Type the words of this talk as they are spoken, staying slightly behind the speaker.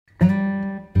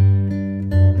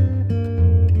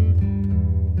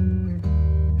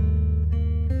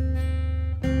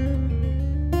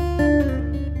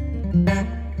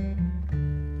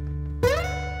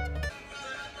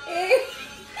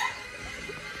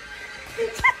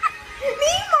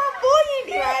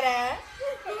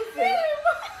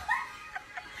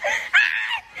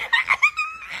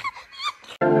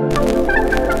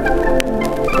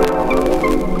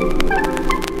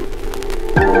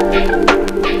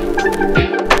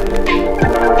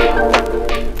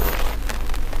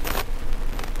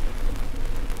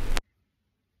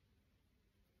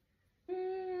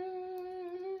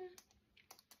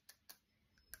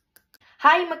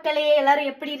Hi மக்களே, எல்லாரும்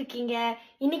எப்படி இருக்கீங்க?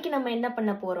 இன்னைக்கு நம்ம என்ன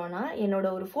பண்ண போறோம்னா என்னோட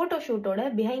ஒரு போட்டோ ஷூட்டோட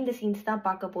பிஹைண்ட் த சீன்ஸ் தான்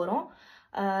பார்க்க போறோம்.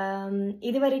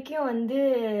 இது வரைக்கும் வந்து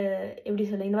எப்படி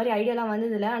சொல்ல, இந்த மாதிரி ஐடியாலாம்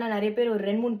வந்தது இல்லை. ஆனால் நிறைய பேர் ஒரு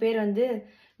 2-3 பேர் வந்து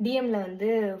டிஎம்ல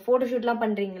வந்து ஃபோட்டோ ஷூட்லாம்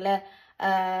பண்ணுறீங்களே,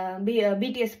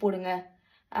 பிடிஎஸ் போடுங்க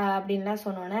அப்படின்லாம்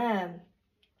சொன்னோன்னே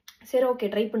சரி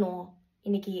ஓகே ட்ரை பண்ணுவோம்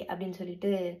இன்னைக்கு அப்படின்னு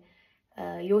சொல்லிட்டு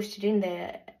யோசிச்சுட்டு இந்த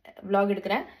விளாக்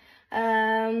எடுக்கிறேன்.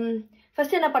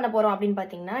 ஃபர்ஸ்ட் என்ன பண்ண போகிறோம் அப்படின்னு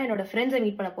பார்த்தீங்கன்னா, என்னோட ஃப்ரெண்ட்ஸை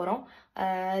மீட் பண்ண போகிறோம்.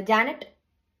 ஜானட்,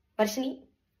 வர்ஷினி,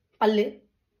 பல்லு,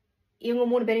 இவங்க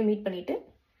 3 பேரையும் மீட் பண்ணிவிட்டு,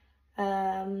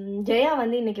 ஜெயா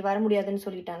வந்து இன்னைக்கு வர முடியாதுன்னு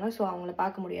சொல்லிட்டாங்க. ஸோ அவங்கள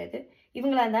பார்க்க முடியாது.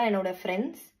 இவங்களாம் தான் என்னோட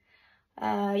ஃப்ரெண்ட்ஸ்.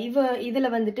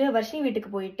 இதில் வந்துட்டு வர்ஷினி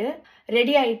வீட்டுக்கு போயிட்டு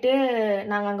ரெடி ஆகிட்டு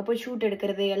நாங்கள் அங்கே போய் ஷூட்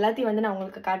எடுக்கிறது எல்லாத்தையும் வந்து நான்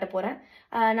உங்களுக்கு காட்ட போகிறேன்.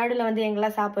 நடுவில் வந்து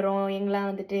எங்கெல்லாம் சாப்பிட்றோம், எங்கெல்லாம்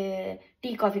வந்துட்டு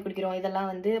டீ காஃபி குடிக்கிறோம், இதெல்லாம்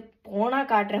வந்து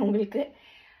போனால் காட்டுறேன் உங்களுக்கு.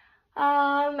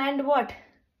 அண்ட் வாட்,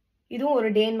 இதுவும் ஒரு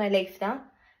டே இன் மை லைஃப் தான்.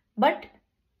 But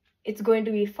it's going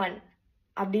to be fun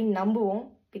அப்படின்னு நம்புவோம்.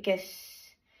 பிகாஸ்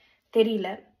தெரியல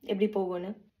எப்படி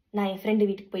போகும்னு. நான் என் ஃப்ரெண்டு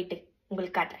வீட்டுக்கு போயிட்டு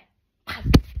உங்களுக்கு காட்டுறேன்.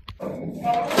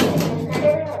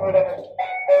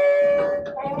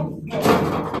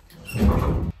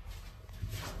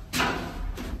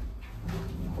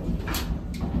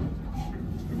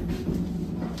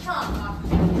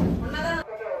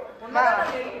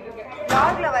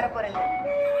 வர போறேன்.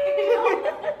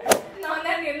 நான்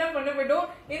தான் என்ன பண்ண போயிட்டோம்.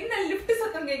 என்ன லிஃப்ட்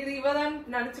சத்தம் கேக்குது, இவதான்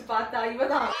நினைச்சு பார்த்தா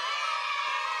இவதான்.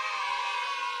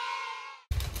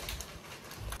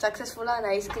 சக்சஸ்ஃபுல்லா அந்த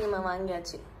ஐஸ்கிரீமை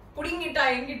வாங்கியாச்சு. புடிங்கிட்டா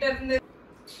என்கிட்ட இருந்து.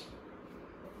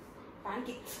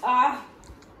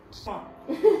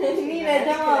 நீ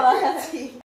நிஜமாவா?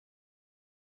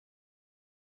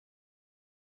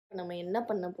 நம்ம என்ன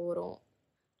பண்ண போறோம்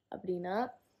அப்படின்னா,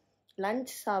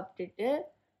 லஞ்ச் சாப்பிட்டுட்டு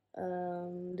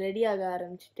ரெடியாக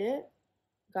ஆரம்பிச்சுட்டு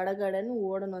கடகடன்னு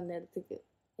ஓடணும் அந்த இடத்துக்கு.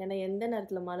 ஏன்னா எந்த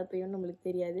நேரத்தில் மழை பெய்யும்னு நம்மளுக்கு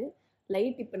தெரியாது.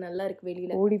 லைட் இப்போ நல்லா இருக்கு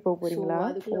வெளியில. ஓடி போறீங்களா?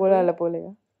 போகல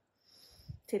போலையா?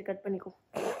 சரி கட் பண்ணிக்கோ.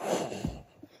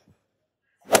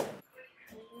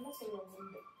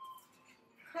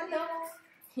 ஹலோ,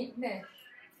 என்ன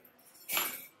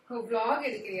vlog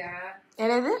எடுக்கறியா?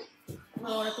 என்னது?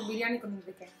 நான் உனக்கு பிரியாணி கொண்டு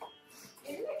வந்திருக்கேன்.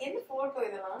 என்ன போட்டோ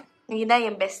இதெல்லாம்? நீதான்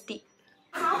என் bestie.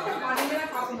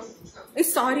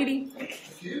 Sorry D.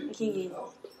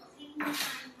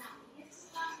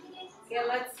 Okay,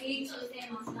 let's eat.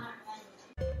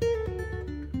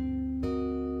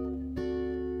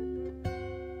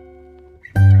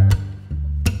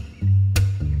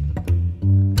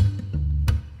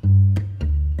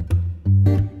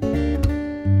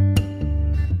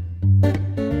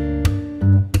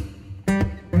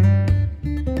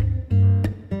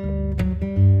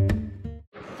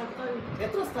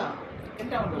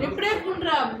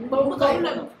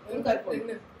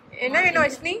 என்ன வேணும்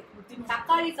வர்ஷினி?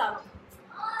 தக்காளி சாதம்.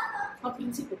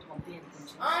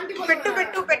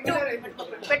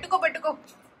 பெட்டுக்கோ.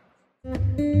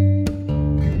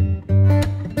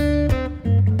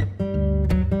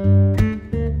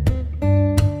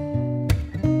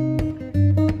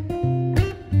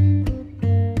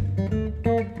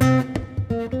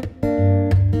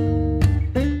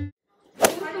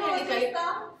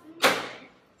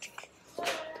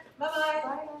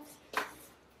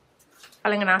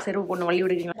 அலங்க நான் செருவு பொண்ணு வழி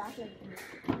விடுறீங்களா?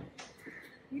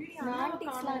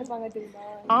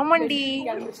 ஆமாண்டி.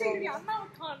 சரி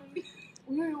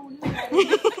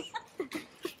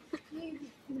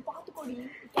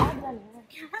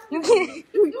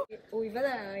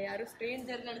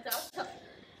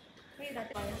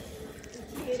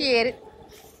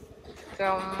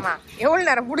அம்மா எவ்வளவு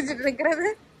நேரம் புடிச்சிட்டு இருக்கிறது?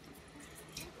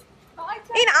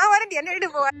 நான் வரட்டு என்ன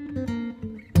வீட்டு போவேன்.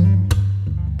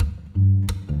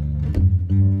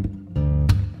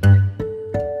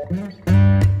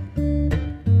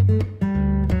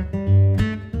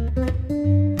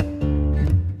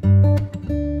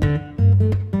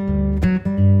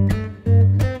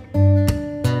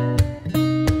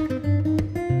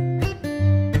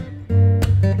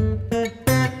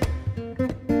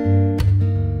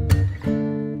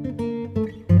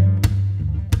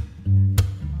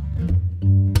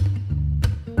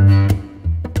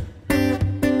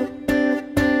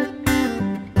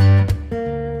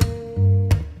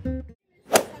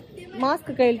 மாஸ்க்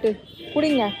கையிட்டு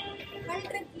குடிங்க.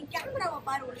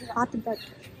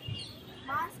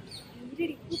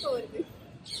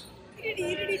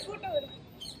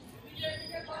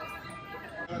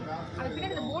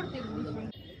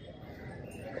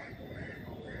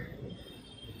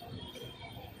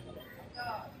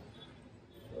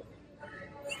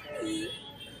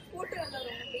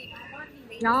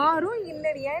 யாரும்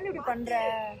இல்லடி, ஏன் இப்படி பண்ற?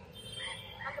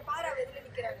 அங்க பாரு அவ எதுல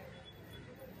நிக்கறாங்க.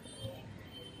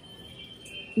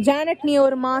 ஜானட் நீ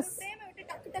ஒரு மாஸ். பிரேமை விட்டு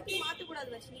டக்கு டக்கு மாத்த கூடாது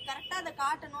வர்ஷினி. கரெக்டா அத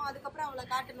காட்டணும், அதுக்கப்புறம் அவளை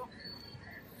காட்டணும்.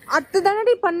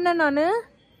 அதுதானடி பண்ண நானு.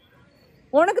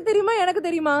 உனக்கு தெரியுமா எனக்கு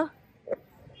தெரியுமா?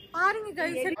 பாருங்க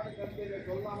guys.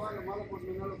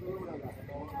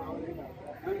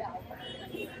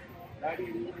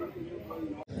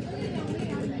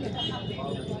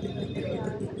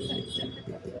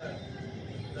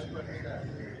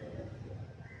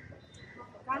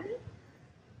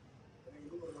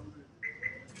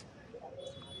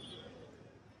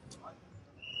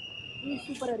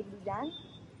 சூப்பரா இருக்கு ஜான்.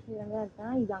 இது அங்க இருக்கா,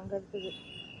 இது அங்க இருக்குது.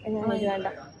 இது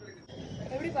வேண்டாம்.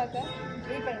 எப்படி பார்க்க?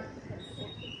 ட்ரை பண்ணு.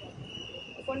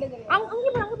 கொண்டு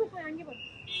வந்து அங்க போய்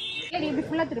இல்லடி இப்படி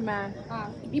ஃபுல்லா திரும்ப.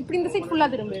 இப்படி இந்த சைடு ஃபுல்லா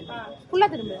திரும்ப. ஃபுல்லா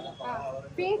திரும்ப.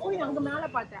 ஃபேஸ் போய் அங்க மேல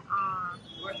பார்த்தேன்.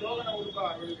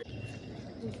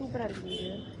 இது சூப்பரா இருக்கு.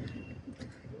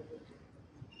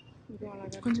 இது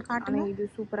அழகா கொஞ்சம் காட்டுங்க. இது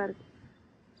சூப்பரா இருக்கு.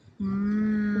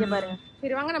 இங்க பாருங்க.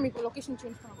 சரி வாங்க நம்ம இப்போ லொகேஷன்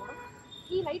சேஞ்ச் பண்ண போறோம்.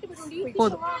 ஈ லைட் போடுடி.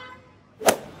 போதும்.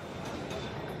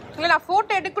 இல்ல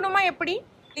போட்டோ எடுக்கணுமா எப்படி?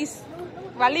 ப்ளீஸ்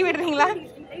வழி விடுறீங்களா?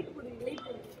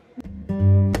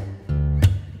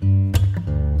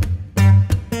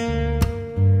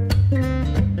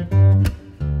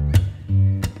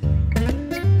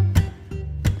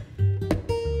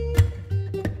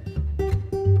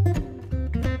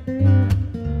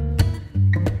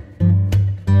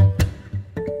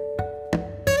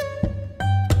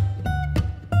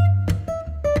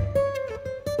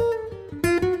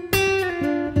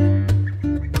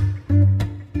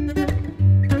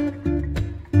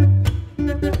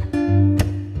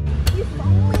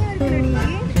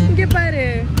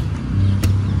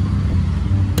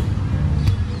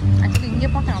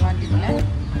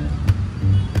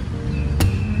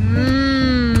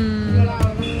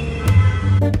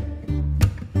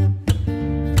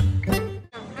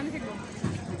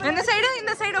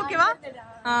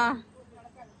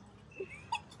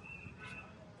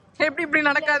 எப்படி இப்படி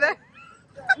நடக்காத?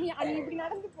 நீ இப்படி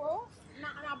நடந்து போ.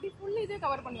 நான் அப்படி ஃபுல் இதே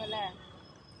கவர் பண்ணுவல.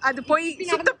 அது போய்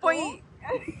சுத்த போய்.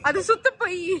 அது சுத்த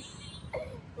போய்.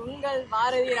 உங்கள்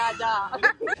பாரதி ராஜா.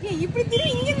 ஏய் இப்படி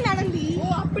திரும்பி இங்க நடந்து.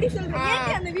 ஓ அப்படி சொல்றேன்.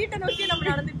 ஏன் அந்த வீட்டை நோக்கி நம்ம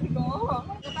நடந்துட்டு இருக்கோம்?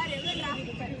 இங்க பாரு எவ்வளவு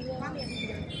டிராஃபிக் பாரு. மாமி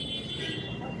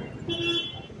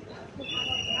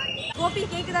கோபி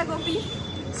கேக்குதா கோபி?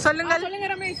 சொல்லுங்க சொல்லுங்க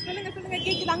ரமேஷ். சொல்லுங்க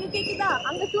கேக்குதா? அங்க கேக்குதா?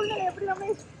 அங்க சூழ்நிலை எப்படி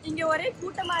ரமேஷ்? இங்க ஒரே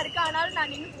கூட்டமா இருக்கு. ஆனாலும்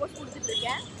நான் நின்னு போஸ்ட் கொடுத்துட்டு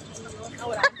இருக்கேன்.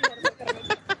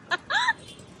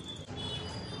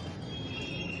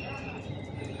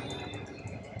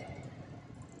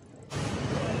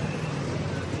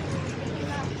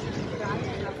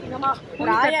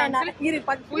 ஒரு ஆண்டி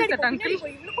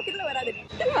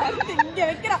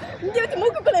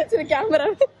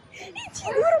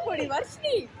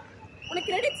வரதுக்கு உனக்கு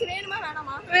கிரெடிட்ஸ் வேணுமா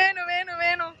வேணாமா? வேணும் வேணும்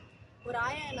வேணும். ஒரு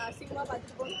ஆயா நான் அசிங்கமா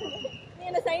பார்த்துட்டு போனேன். நீ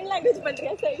என்ன சைன் லாங்குவேஜ்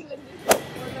பண்றியா? சைட்ல இருந்து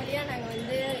ஒரு வழியா நாங்க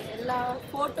வந்து எல்லா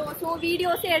போட்டோஸும்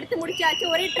வீடியோஸும் எடுத்து முடிச்சாச்சு.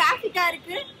 ஒரே டிராஃபிக்கா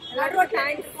இருக்கு. நடு ரோட்ல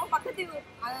இருக்கோம். பக்கத்து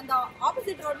அந்த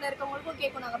ஆப்போசிட் ரோட்ல இருக்கவங்களுக்கும்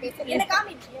கேட்கும் நாங்க பேசுறோம். என்ன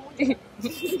காமி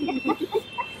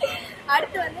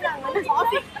அடுத்து வந்து நாங்க வந்து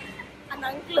காஃபி அந்த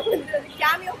அங்கிள் வந்து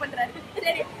கேமியோ பண்றாரு.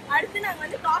 சரி அடுத்து நாங்க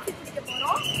வந்து காஃபி குடிக்க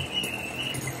போறோம்.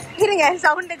 இருங்க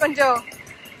சவுண்ட் கொஞ்சம்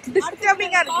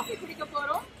டிஸ்டர்பிங்கா இருக்கு. காஃபி குடிக்க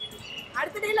போறோம்.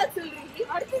 அடுத்த டேல சொல்றீங்க.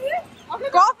 அடுத்து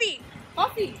காஃபி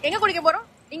எங்க குடிக்க போறோம்?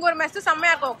 இங்க ஒரு மெஸ்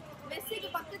செம்மையா இருக்கும். மெஸ்ஸுக்கு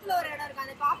பக்கத்துல ஒரு இடம் இருக்கு.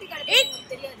 அந்த காஃபி கடை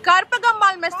தெரியாது.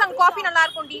 கற்பகம்மாள் மெஸ் அங்க காஃபி நல்லா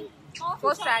இருக்கும் டி.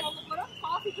 சோ ஸ்டார்ட் போறோம்.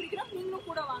 காஃபி குடிக்கிறோம். நீங்களும்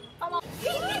கூட வாங்க.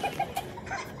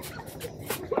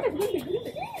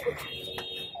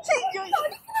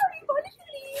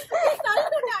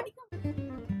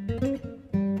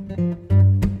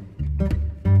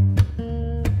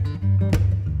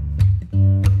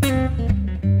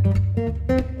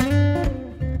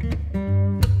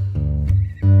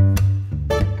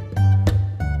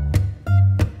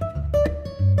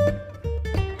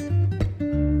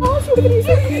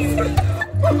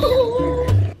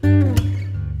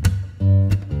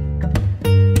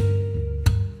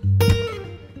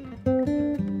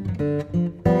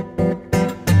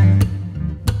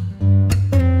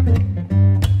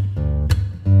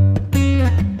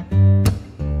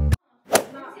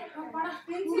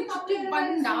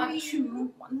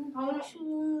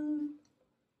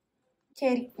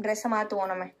 சரி ட்ரெஸ் மாத்துவோம்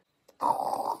நம்ம.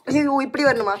 இப்படி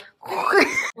வரணுமா?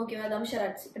 ஓகேவா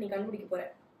தம்ஷராஜ் இப்ப நீ கண்டுபிடிக்க போற.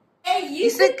 ஏய்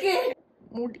இசுக்கு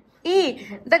முடி. ஏய்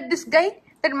தட் திஸ் கை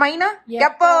தட் மைனா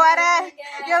எப்போ வர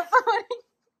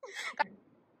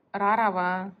ராராவா?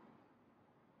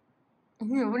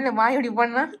 உள்ள வாயடி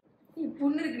பண்ணா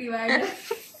புண்ணு இருக்குடி வாயில.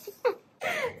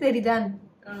 சரிதான்.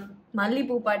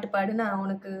 மல்லிப்பூ பாட்டு பாடு. நான்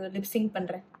உனக்கு லிப்சிங்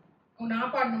பண்றேன்.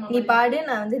 நான் பாடணுமா? நீ பாடு.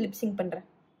 நான் வந்து லிப்சிங் பண்றேன்.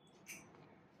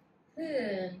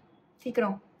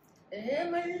 சீக்கிரம்.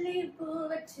 மல்லி பூ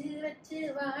வச்சு வச்சு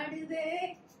வாடுதே,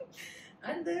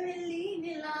 அந்த வெள்ளி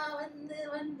நிலா வந்து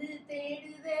வந்து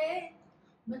தேடுதே,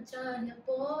 மச்சான்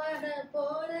எப்போ வர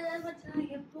போற, மச்சான்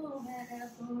எப்போ வர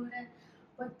போற,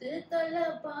 பத்து தலை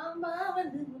பாம்பா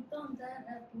வந்து முத்தம்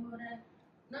தர போற,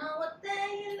 நான்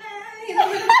ஒத்தையில.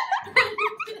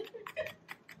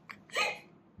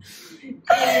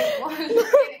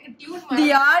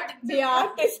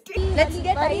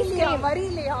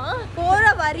 போற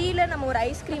வரியில நம்ம ஒரு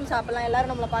ஐஸ்கிரீம் சாப்பிடலாம்.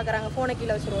 எல்லாரும் நம்மள பாக்குறாங்க. போனை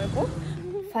கீழே வச்சிருவோம். இப்போ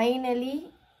ஃபைனலி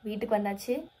வீட்டுக்கு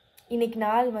வந்தாச்சு. இன்னைக்கு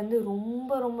நாள் வந்து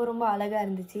ரொம்ப ரொம்ப ரொம்ப அழகாக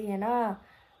இருந்துச்சு. ஏன்னா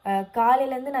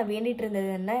காலையிலேருந்து நான் வேண்டிகிட்டு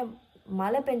இருந்தது என்ன,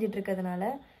 மழை பெஞ்சிட்டு இருக்கிறதுனால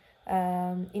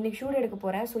இன்னைக்கு ஷூட் எடுக்க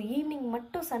போகிறேன். ஸோ ஈவினிங்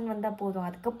மட்டும் சன் வந்தால் போதும்,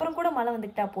 அதுக்கப்புறம் கூட மழை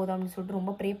வந்துக்கிட்டா போதும் அப்படின்னு சொல்லிட்டு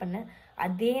ரொம்ப ப்ரே பண்ணேன்.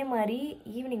 அதே மாதிரி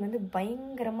ஈவினிங் வந்து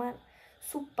பயங்கரமாக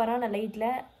சூப்பரான லைட்டில்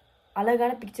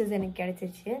அழகான பிக்சர்ஸ் எனக்கு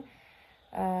கிடச்சிருச்சு.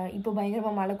 இப்போ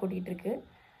பயங்கரமாக மழை கொட்டிகிட்டு இருக்கு.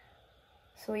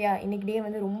 ஸோ இன்னைக்கு டே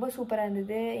வந்து ரொம்ப சூப்பராக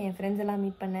இருந்தது. என் ஃப்ரெண்ட்ஸ் எல்லாம்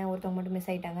மீட் பண்ணேன், ஒருத்தவங்க மட்டும் மிஸ்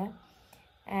ஆகிட்டாங்க.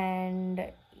 அண்ட்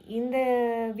இந்த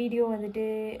வீடியோ வந்துட்டு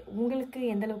உங்களுக்கு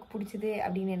எந்தளவுக்கு பிடிச்சிது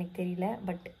அப்படின்னு எனக்கு தெரியல.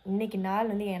 பட் இன்னைக்கு நாள்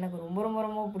வந்து எனக்கு ரொம்ப ரொம்ப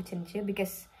ரொம்ப பிடிச்சிருந்துச்சி.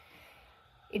 Because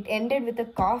it ended with a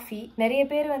coffee. நிறைய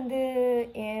பேர் வந்து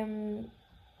என்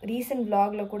ரீசன்ட்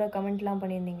விலாகில் கூட கமெண்ட்லாம்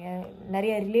பண்ணியிருந்தீங்க,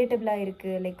 நிறைய ரிலேட்டபிளாக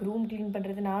இருக்குது. லைக் ரூம் க்ளீன்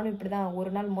பண்ணுறது நானும் இப்படி தான்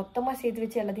ஒரு நாள் மொத்தமாக சேர்த்து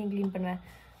வச்சு எல்லாத்தையும் க்ளீன் பண்ணுவேன்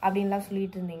அப்படின்லாம்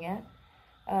சொல்லிட்டு இருந்தீங்க.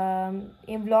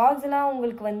 என் விலாக்ஸ்லாம்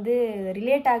உங்களுக்கு வந்து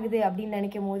ரிலேட் ஆகுது அப்படின்னு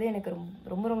நினைக்கும் போது எனக்கு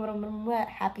ரொம்ப ரொம்ப ரொம்ப ரொம்ப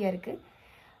ஹாப்பியாக இருக்குது.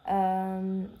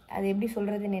 அது எப்படி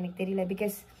சொல்கிறதுன்னு எனக்கு தெரியல.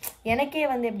 பிகாஸ் எனக்கே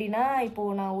வந்து எப்படின்னா,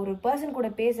 இப்போது நான் ஒரு பர்சன் கூட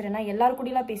பேசுகிறேன்னா எல்லாரு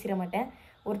கூடலாம் பேசிட மாட்டேன்.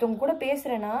 ஒருத்தவங்க கூட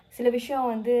பேசுகிறேன்னா சில விஷயம்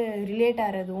வந்து ரிலேட்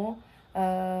ஆகிறதும்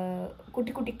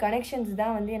குட்டி குட்டி கனெக்ஷன்ஸ்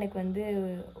தான் வந்து எனக்கு வந்து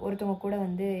ஒருத்தவங்க கூட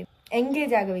வந்து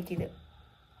என்கேஜ் ஆக வைக்கிது.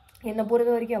 என்னை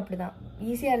பொறுத்த வரைக்கும் அப்படி தான்.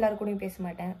 ஈஸியாக எல்லாரு கூடயும் பேச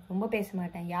மாட்டேன், ரொம்ப பேச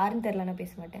மாட்டேன், யாருன்னு தெரிலன்னா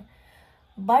பேச மாட்டேன்.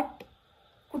 பட்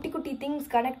குட்டி குட்டி திங்ஸ்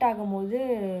கனெக்ட் ஆகும்போது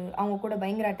அவங்க கூட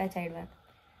பயங்கர அட்டாச் ஆகிடுவேன்.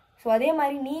 ஸோ அதே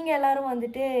மாதிரி நீங்கள் எல்லோரும்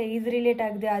வந்துட்டு இது ரிலேட்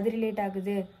ஆகுது, அது ரிலேட்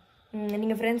ஆகுது,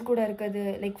 நீங்கள் ஃப்ரெண்ட்ஸ் கூட இருக்கிறது.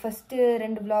 லைக் ஃபஸ்ட்டு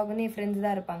 2 vlog வந்து என் ஃப்ரெண்ட்ஸ்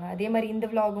தான் இருப்பாங்க. அதே மாதிரி இந்த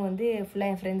vlogகும் வந்து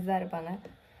ஃபுல்லாக என் ஃப்ரெண்ட்ஸ் தான் இருப்பாங்க.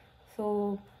 ஸோ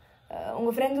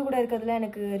உங்கள் ஃப்ரெண்ட்ஸு கூட இருக்கிறதுல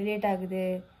எனக்கு ரிலேட் ஆகுது.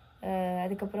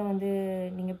 அதுக்கப்புறம் வந்து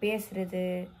நீங்கள் பேசுகிறது,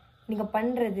 நீங்கள்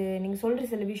பண்ணுறது, நீங்கள் சொல்கிற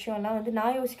சில விஷயம்லாம் வந்து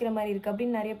நான் யோசிக்கிற மாதிரி இருக்குது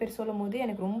அப்படின்னு நிறைய பேர் சொல்லும் போது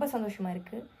எனக்கு ரொம்ப சந்தோஷமாக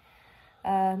இருக்குது.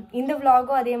 இந்த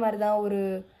vlogகும் அதே மாதிரி தான் ஒரு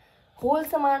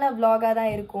ஹோல்சமான vlog-ஆக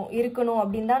தான் இருக்கணும்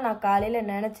அப்படின்னு தான் நான் காலையில்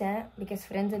நினச்சேன். பிகாஸ்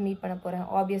ஃப்ரெண்ட்ஸை மீட் பண்ண போகிறேன்,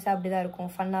 ஆப்வியஸாக அப்படி தான்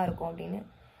இருக்கும், ஃபன்னாக இருக்கும் அப்படின்னு.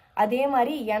 அதே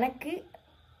மாதிரி எனக்கு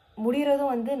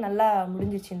முடிகிறதும் வந்து நல்லா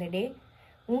முடிஞ்சிருச்சு இந்த டே.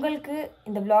 உங்களுக்கு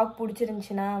இந்த vlog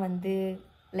பிடிச்சிருந்துச்சின்னா வந்து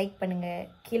லைக் பண்ணுங்கள்,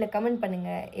 கீழே கமெண்ட்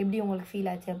பண்ணுங்கள் எப்படி உங்களுக்கு ஃபீல்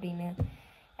ஆச்சு அப்படின்னு.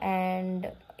 அண்ட்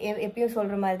எப்பயும்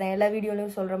சொல்கிற மாதிரி தான், எல்லா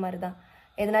வீடியோலையும் சொல்கிற மாதிரி தான்,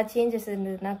 எதனா சேஞ்சஸ்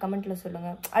இருந்ததுன்னா கமெண்ட்டில்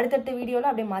சொல்லுங்கள். அடுத்தடுத்த வீடியோவில்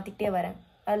அப்படியே மாற்றிக்கிட்டே வரேன்.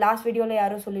 லாஸ்ட் வீடியோவில்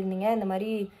யாரோ சொல்லியிருந்தீங்க இந்த மாதிரி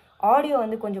ஆடியோ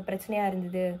வந்து கொஞ்சம் பிரச்சனையாக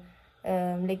இருந்தது,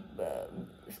 லைக்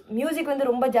மியூசிக் வந்து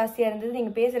ரொம்ப ஜாஸ்தியாக இருந்தது,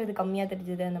 நீங்கள் பேசுகிறது கம்மியாக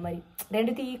தெரிஞ்சது, அந்த மாதிரி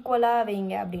ரெண்டுத்தையும் ஈக்குவலாக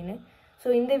வைங்க அப்படின்னு. ஸோ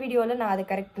இந்த வீடியோவில் நான் அதை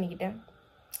கரெக்ட் பண்ணிக்கிட்டேன்.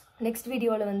 நெக்ஸ்ட்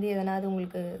வீடியோவில் வந்து எதனாவது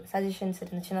உங்களுக்கு சஜஷன்ஸ்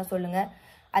இருந்துச்சுன்னா சொல்லுங்கள்,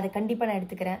 அதை கண்டிப்பாக நான்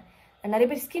எடுத்துக்கிறேன். நிறைய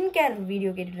பேர் ஸ்கின் கேர்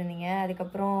வீடியோ கேட்டுட்டு இருந்தீங்க.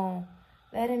 அதுக்கப்புறம்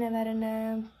வேறு என்ன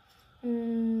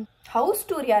ஹவுஸ்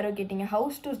டூர் யாரோ கேட்டிங்க.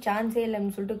 ஹவுஸ் டூர் சான்ஸே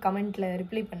இல்லைன்னு சொல்லிட்டு கமெண்ட்டில்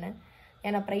ரிப்ளை பண்ணேன்.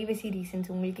 ஏன்னா ப்ரைவசி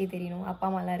ரீசன்ஸ் உங்களுக்கே தெரியணும், அப்பா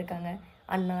அம்மாலாம் இருக்காங்க,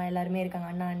 அண்ணா எல்லாருமே இருக்காங்க,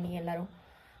 அண்ணா அண்ணி எல்லோரும்.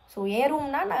 ஸோ என்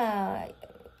ரூம்னா நான்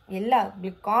எல்லா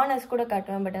கார்னர்ஸ் கூட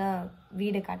காட்டுவேன், பட் ஆனால்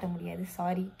வீடை காட்ட முடியாது,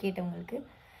 சாரி கேட்டவங்களுக்கு.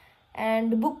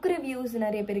 அண்ட் புக் ரிவ்யூஸ்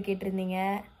நிறைய பேர் கேட்டிருந்தீங்க.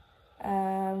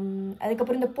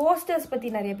 அதுக்கப்புறம் இந்த போஸ்டர்ஸ் பற்றி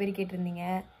நிறைய பேர் கேட்டிருந்தீங்க.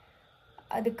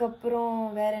 அதுக்கப்புறம்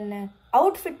வேறு என்ன,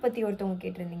 அவுட்ஃபிட் பற்றி ஒருத்தவங்க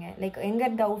கேட்டிருந்தீங்க. லைக் எங்கே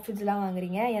இருந்த அவுட்ஃபிட்ஸ்லாம்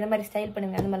வாங்குறீங்க, எந்த மாதிரி ஸ்டைல்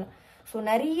பண்ணுங்கள், அந்த மாதிரிலாம். ஸோ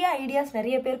நிறைய ஐடியாஸ்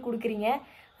நிறைய பேர் கொடுக்குறீங்க.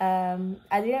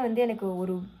 அதுவே வந்து எனக்கு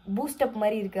ஒரு பூஸ்டப்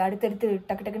மாதிரி இருக்குது. அடுத்தடுத்து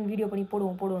டக்கு டக்குன்னு வீடியோ பண்ணி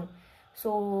போடுவோம். ஸோ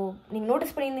நீங்கள்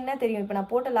நோட்டீஸ் பண்ணியிருந்தீங்கன்னா தெரியும், இப்போ நான்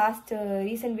போட்ட லாஸ்ட்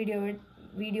ரீசெண்ட்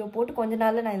வீடியோ போட்டு கொஞ்ச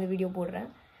நாளில் நான் இந்த வீடியோ போடுறேன்.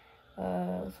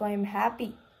 ஸோ ஐ எம் ஹாப்பி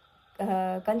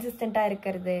கன்சிஸ்டண்ட்டாக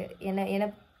இருக்கிறது.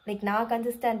 லைக் நான்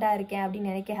கன்சிஸ்டண்ட்டாக இருக்கேன்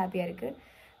அப்படின்னு எனக்கே ஹாப்பியாக இருக்குது.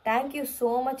 Thank you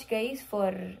so much guys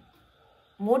for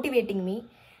motivating me.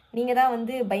 நீங்கள் தான்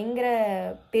வந்து பயங்கர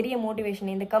பெரிய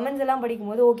மோட்டிவேஷன். இந்த கமெண்ட்ஸ் எல்லாம்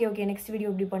படிக்கும்போது ஓகே நெக்ஸ்ட்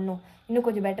வீடியோ இப்படி பண்ணணும், இன்னும்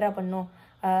கொஞ்சம் பெட்டராக பண்ணணும்,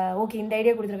 ஓகே இந்த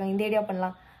ஐடியா கொடுத்துருக்காங்க, இந்த ஐடியா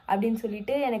பண்ணலாம் அப்படின்னு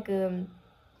சொல்லிட்டு எனக்கு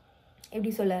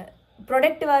எப்படி சொல்ல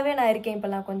ப்ரொடக்டிவாகவே நான் இருக்கேன்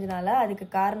இப்போல்லாம் கொஞ்ச நாளாக. அதுக்கு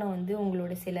காரணம் வந்து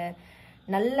உங்களோட சில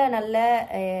நல்ல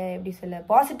எப்படி சொல்ல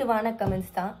பாசிட்டிவான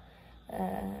கமெண்ட்ஸ் தான்.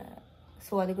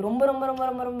 ஸோ அதுக்கு ரொம்ப ரொம்ப ரொம்ப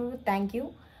ரொம்ப ரொம்ப தேங்க்யூ.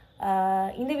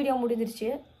 இந்த வீடியோ முடிஞ்சிருச்சு.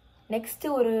 நெக்ஸ்ட்டு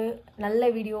ஒரு நல்ல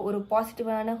வீடியோ, ஒரு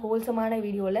பாசிட்டிவான ஹோல்சமான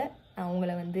வீடியோவில் நான்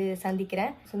உங்களை வந்து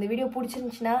சந்திக்கிறேன். ஸோ இந்த வீடியோ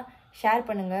பிடிச்சிருந்துச்சுன்னா ஷேர்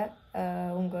பண்ணுங்கள்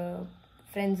உங்கள்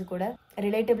ஃப்ரெண்ட்ஸு கூட.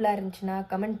 ரிலேட்டிவ்லாக இருந்துச்சுன்னா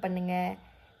கமெண்ட் பண்ணுங்கள்,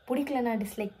 பிடிக்கலன்னா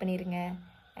டிஸ்லைக் பண்ணிடுங்க.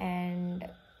 அண்ட்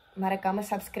மறக்காமல்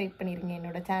சப்ஸ்கிரைப் பண்ணிடுங்க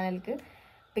என்னோடய சேனலுக்கு.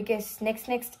 பிகாஸ்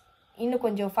நெக்ஸ்ட் இன்னும்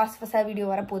கொஞ்சம் ஃபாஸ்ட்டாக வீடியோ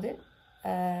வரப்போகுது.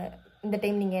 இந்த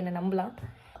டைம் நீங்கள் என்னை நம்பலாம்.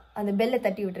 அந்த பெல்லை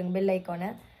தட்டி விட்டுருங்க, பெல் ஐக்கானை.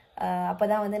 அப்போ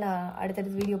தான் வந்து நான்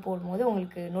அடுத்தடுத்து வீடியோ போடும்போது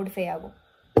உங்களுக்கு நோட்டிஃபை ஆகும்.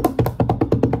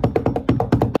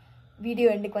 வீடியோ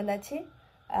எண்டுக்கு வந்தாச்சு.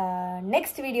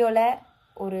 நெக்ஸ்ட் வீடியோவில்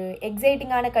ஒரு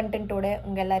எக்ஸைட்டிங்கான கண்டென்ட்டோட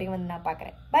உங்கள் எல்லாரையும் வந்து நான்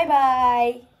பார்க்குறேன். Bye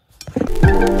bye.